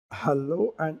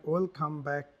Hello and welcome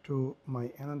back to my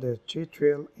another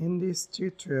tutorial. In this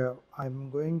tutorial I'm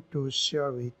going to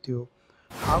share with you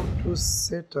how to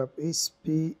set up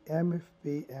HP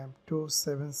MFP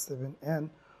M277n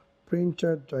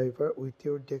printer driver with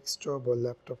your desktop or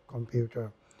laptop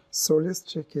computer. So let's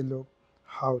take a look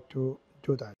how to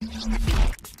do that.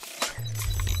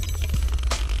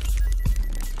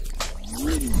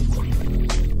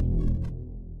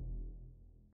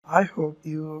 I hope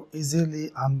you easily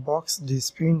unbox this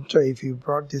printer if you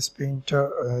brought this printer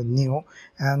new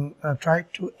and try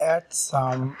to add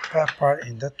some paper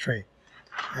in the tray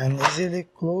and easily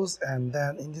close, and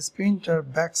then in this printer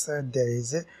backside there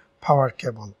is a power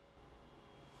cable.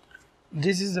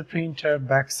 This is the printer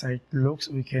backside looks.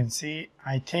 We can see,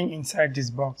 I think inside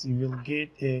this box you will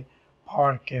get a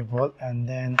power cable, and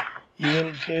then you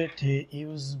will get a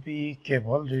USB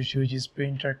cable which is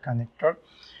printer connector.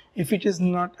 If it is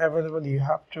not available, you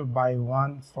have to buy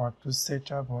one for to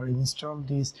set up or install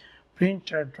this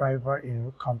printer driver in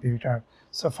your computer.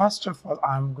 So first of all,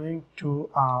 I'm going to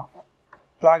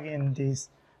plug in this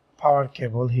power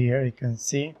cable here. You can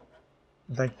see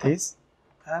like this,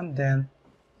 and then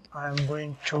I'm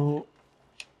going to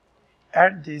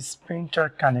add this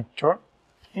printer connector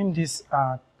in this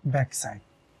back side.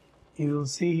 You will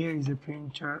see here is a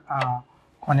printer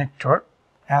connector,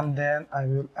 and then I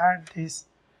will add this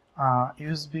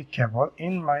USB cable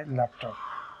in my laptop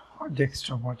or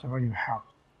desktop, whatever you have.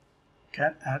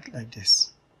 Can add like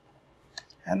this,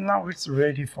 and now it's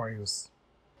ready for use.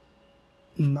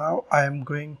 Now I am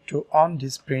going to on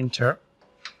this printer,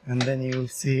 and then you will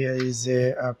see here is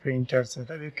a printer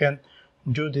setup. You can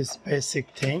do these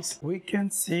basic things. We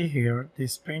can see here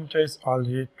this printer is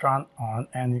already turned on,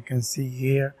 and you can see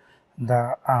here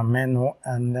the menu,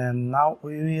 and then now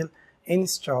we will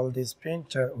install this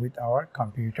printer with our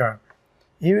computer.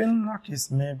 You will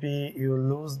notice maybe you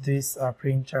lose this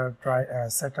printer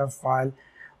setup file,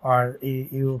 or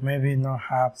you maybe not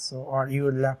have, so or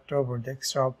your laptop or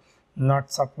desktop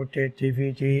not supported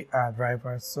DVD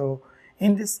driver. So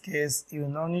in this case you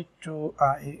no need to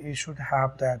you should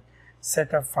have that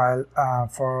setup file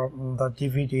for the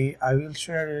DVD. I will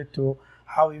share you to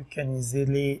how you can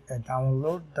easily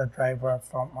download the driver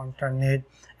from internet,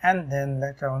 and then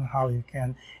later on how you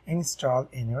can install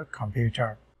in your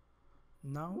computer.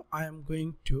 Now I am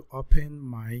going to open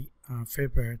my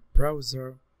favorite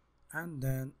browser, and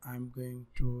then I'm going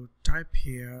to type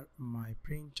here my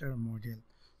printer model.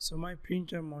 So my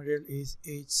printer model is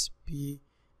HP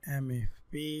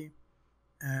MFP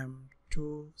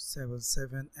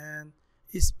M277n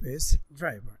space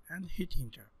driver, and hit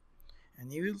enter. And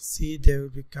you will see there will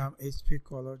become HP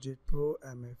LaserJet Pro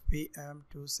MFP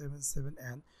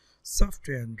M277n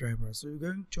software and driver. So we're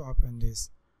going to open this.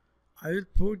 I will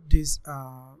put this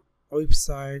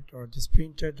website or this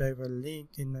printer driver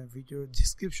link in the video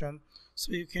description,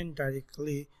 so you can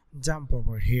directly jump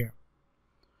over here.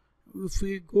 If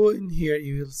we go in here,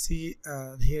 you will see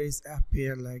here is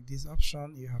appear like this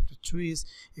option. You have to choose.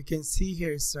 You can see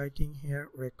here it's writing here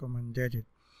recommended.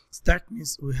 So that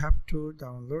means we have to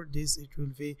download this. It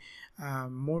will be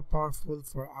more powerful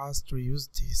for us to use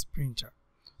this printer.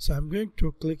 So I'm going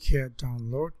to click here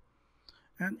download,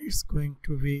 and it's going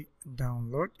to be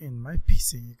download in my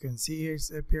PC. You can see here it's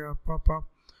appear a pop-up.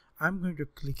 I'm going to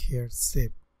click here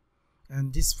save,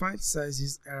 and this file size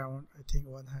is around I think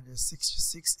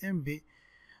 166 MB.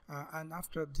 And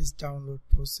after this download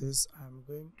process, I'm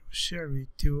going to share with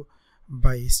you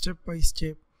by step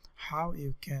how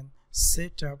you can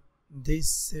set up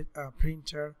this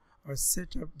printer or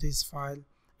set up this file,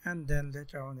 and then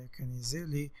later on you can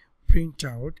easily print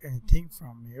out anything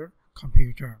from your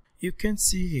computer. You can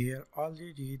see here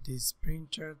already this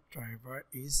printer driver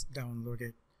is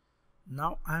downloaded.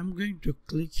 Now I'm going to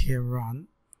click here run.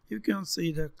 You can see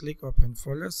either click open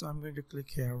folder, so I'm going to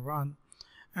click here run,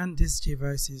 and this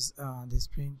device is this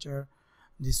printer,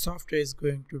 the software is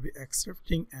going to be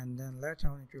accepting, and then later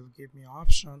on it will give me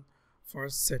option for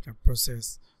setup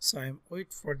process. So I'm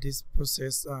wait for this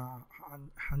process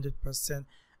 100%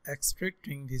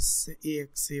 extracting this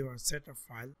exe or setup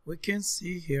file. We can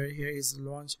see here is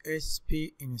launch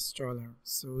HP installer.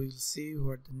 So we'll see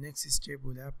what the next step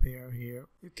will appear here.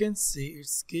 You can see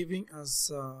it's giving us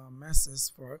a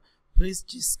message for please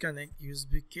disconnect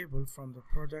USB cable from the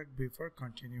product before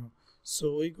continue.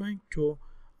 So we're going to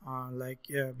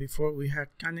before we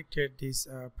had connected this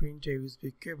printer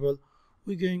USB cable,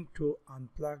 we're going to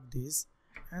unplug this,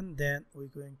 and then we're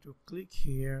going to click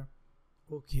here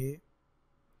OK,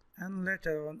 and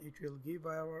later on it will give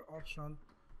our option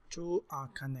to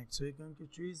connect. So we're going to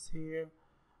choose here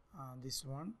this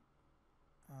one,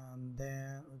 and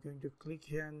then we're going to click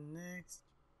here next,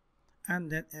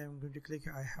 and then I'm going to click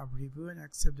here, I have review and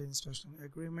accept the installation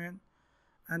agreement,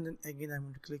 and then again I'm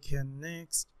going to click here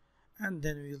next, and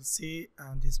then we will see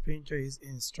this printer is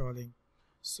installing.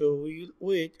 So we will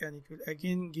wait, and it will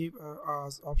again give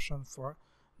us option for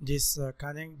this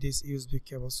connect this USB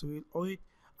cable. So we will wait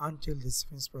until this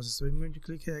finishes process. So I'm going to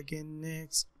click here again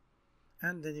next,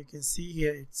 and then you can see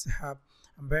here it's have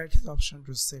a various option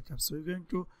to set up. So we're going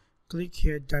to click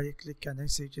here directly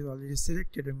connect. So it is already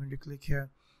selected. I'm going to click here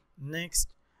next,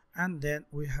 and then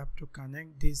we have to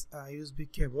connect this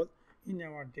USB cable in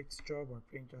our desktop or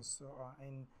printer, so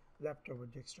in laptop or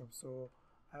desktop. So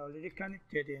I already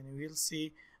connected, and we'll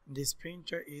see this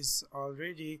printer is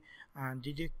already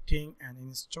detecting and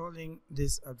installing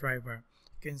this driver.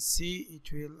 You can see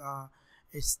it will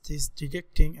it's this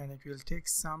detecting, and it will take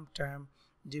some time,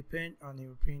 depend on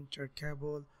your printer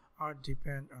cable or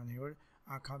depend on your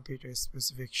computer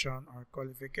specification or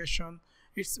qualification.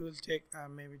 It will take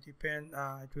maybe depend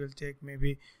it will take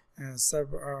maybe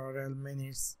several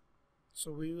minutes.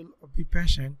 So we will be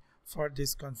patient for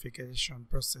this configuration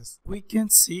process. We can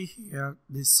see here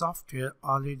the software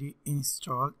already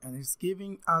installed, and it's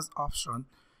giving us option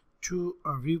to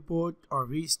reboot or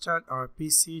restart our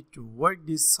PC to work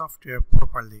this software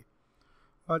properly.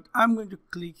 But I'm going to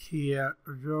click here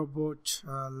reboot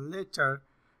later,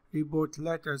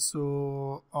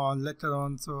 so later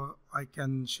on, so I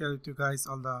can share with you guys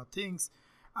all the things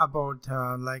about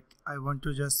like I want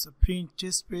to just print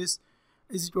this piece.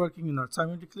 Is it working or not? So I'm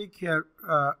going to click here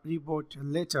reboot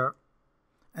later,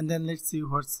 and then let's see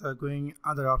what's going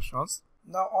other options.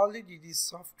 Now already this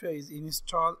software is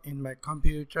installed in my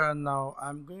computer. Now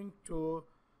I'm going to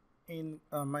in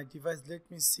my device,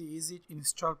 let me see is it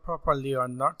installed properly or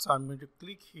not. So I'm going to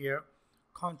click here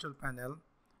control panel,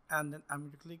 and then I'm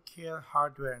going to click here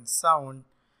hardware and sound,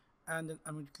 and then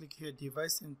I'm going to click here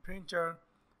device and printer,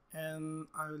 and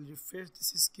I will refresh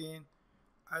this screen.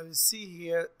 I will see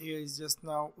here is just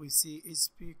now we see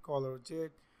HP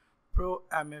LaserJet Pro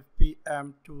MFP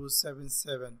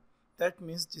M277. That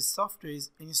means the software is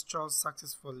installed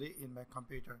successfully in my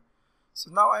computer.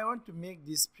 So now I want to make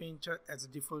this printer as a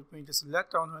default printer. So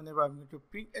later on, whenever I'm going to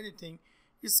print anything,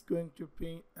 it's going to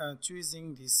print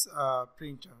choosing this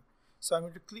printer. So I'm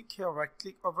going to click here, right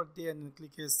click over there, and then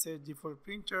click here set default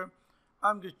printer.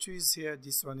 I'm going to choose here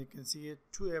this one. You can see here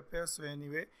two appear. So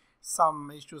anyway,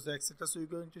 some issues etc. So you're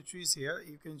going to choose here.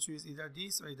 You can choose either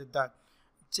this or either that.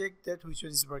 Check that which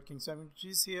one is working. So I'm going to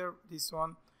choose here this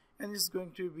one, and it's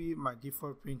going to be my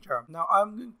default printer. Now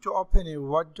I'm going to open a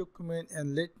Word document,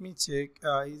 and let me check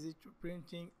is it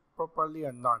printing properly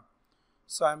or not.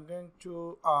 So I'm going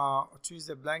to choose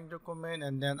a blank document,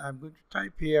 and then I'm going to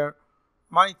type here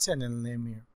my channel name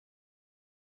here.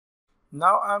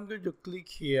 Now I'm going to click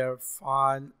here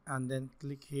file, and then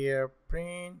click here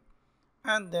print,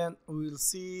 and then we will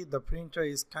see the printer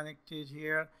is connected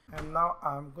here. And now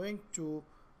I'm going to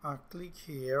click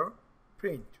here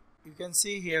print. You can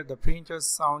see here the printer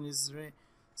sound is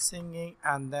singing,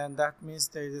 and then that means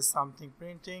there is something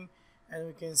printing. And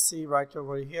we can see right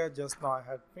over here just now I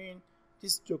had print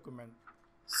this document.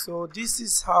 So this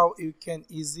is how you can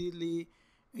easily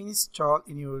install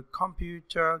in your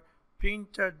computer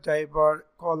printer driver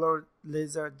called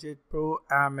LaserJet Pro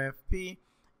MFP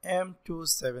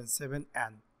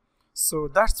M277n. So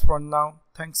that's for now.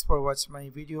 Thanks for watching my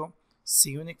video.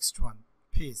 See you next one.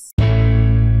 Peace.